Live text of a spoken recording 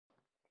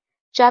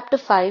Chapter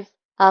 5,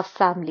 Our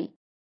Family.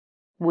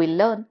 We'll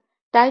learn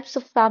types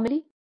of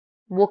family,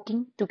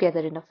 working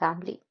together in a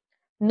family.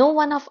 No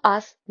one of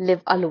us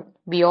live alone.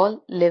 We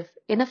all live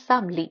in a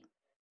family.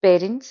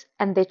 Parents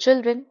and their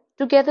children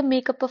together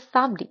make up a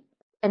family.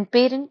 And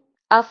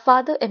our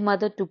father and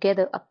mother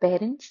together are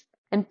parents.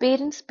 And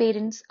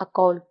parents' are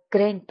called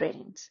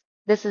grandparents.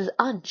 This is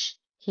Ansh.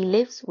 He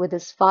lives with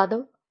his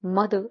father,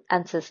 mother,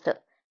 and sister.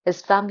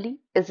 His family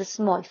is a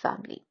small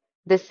family.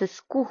 This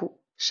is Kuhu.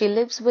 She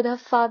lives with her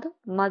father,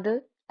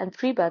 mother, and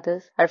three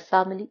brothers. Her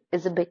family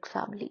is a big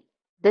family.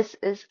 This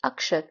is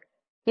Akshat.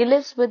 He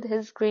lives with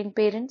his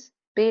grandparents,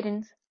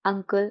 parents,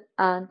 uncle,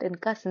 aunt,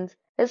 and cousins.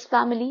 His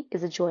family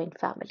is a joint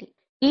family.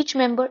 Each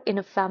member in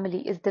a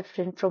family is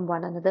different from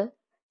one another.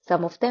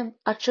 Some of them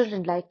are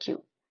children like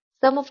you.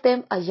 Some of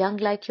them are young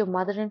like your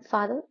mother and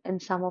father,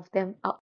 and some of them are